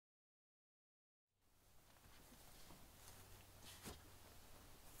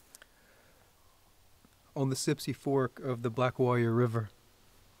on the Sipsey Fork of the Black Warrior River.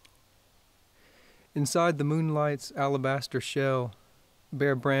 Inside the moonlight's alabaster shell,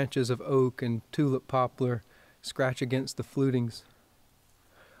 bare branches of oak and tulip poplar scratch against the flutings.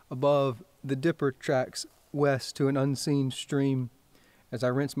 Above, the dipper tracks west to an unseen stream as I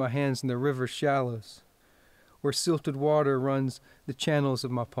rinse my hands in the river's shallows, where silted water runs the channels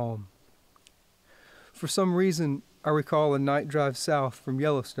of my palm. For some reason, I recall a night drive south from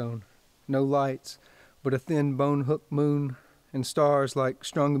Yellowstone. No lights, but a thin bone-hooked moon and stars like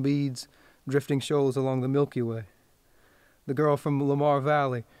strung beads drifting shoals along the Milky Way. The girl from Lamar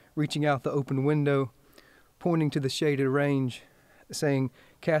Valley reaching out the open window, pointing to the shaded range, saying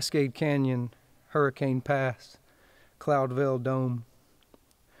Cascade Canyon, Hurricane Pass, Cloudvale Dome.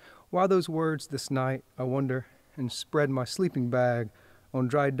 Why those words this night, I wonder, and spread my sleeping bag on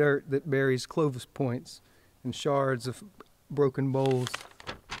dry dirt that buries Clovis points and shards of broken bowls.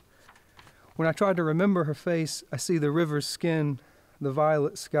 When I try to remember her face, I see the river's skin, the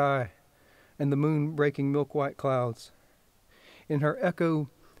violet sky, and the moon breaking milk-white clouds. In her echo,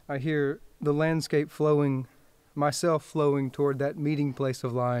 I hear the landscape flowing, myself flowing toward that meeting place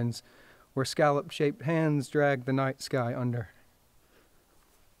of lines where scallop-shaped hands drag the night sky under.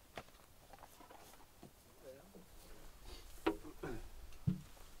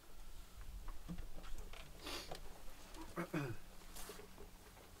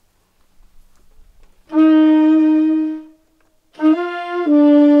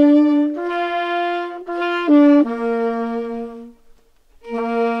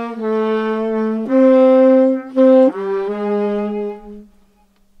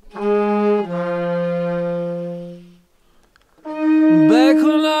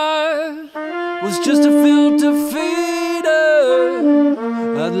 Just a filter feeder,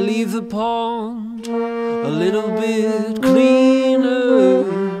 I'd leave the pond a little bit cleaner,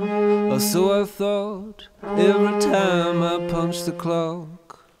 or so I thought every time I punched the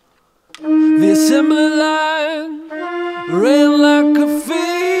clock. The assembly line ran like a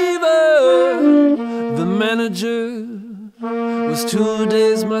fever. The manager was 2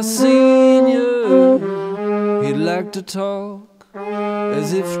 days my senior. He'd like to talk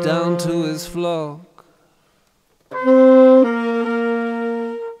as if down to his flock.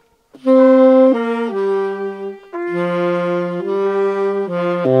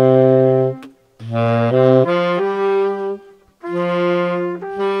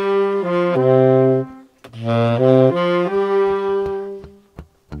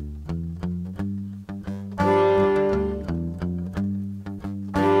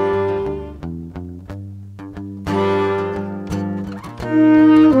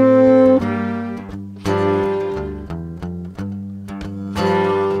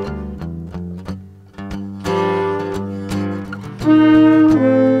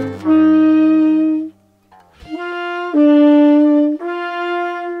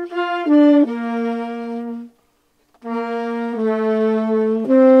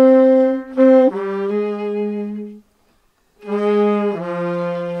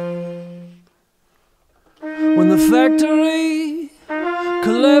 When the factory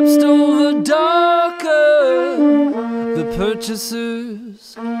collapsed over Darker, the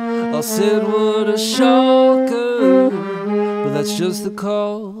purchasers all said what a shocker. But that's just the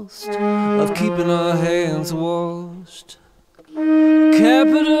cost of keeping our hands washed.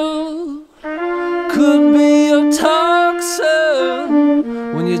 Capital could be a toxin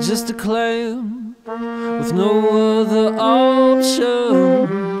when you're just a clam with no other option.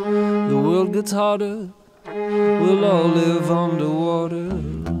 The world gets harder, we'll all live underwater.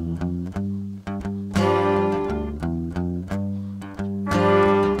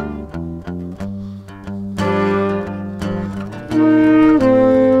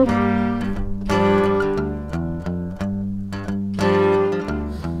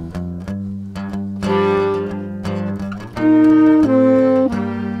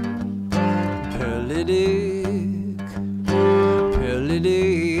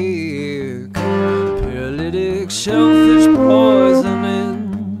 Paralytic shellfish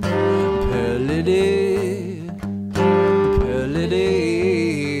poisoning.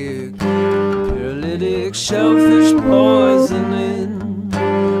 Paralytic shellfish poisoning.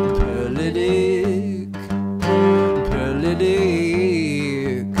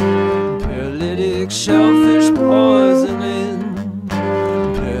 Paralytic shellfish poisoning.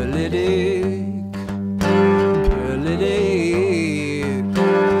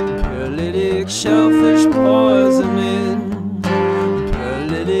 Paralytic shellfish poisoning.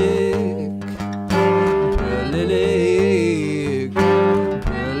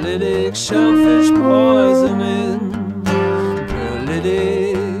 Paralytic shellfish poisoning.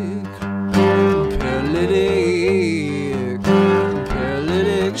 Paralytic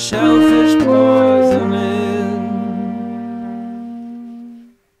shellfish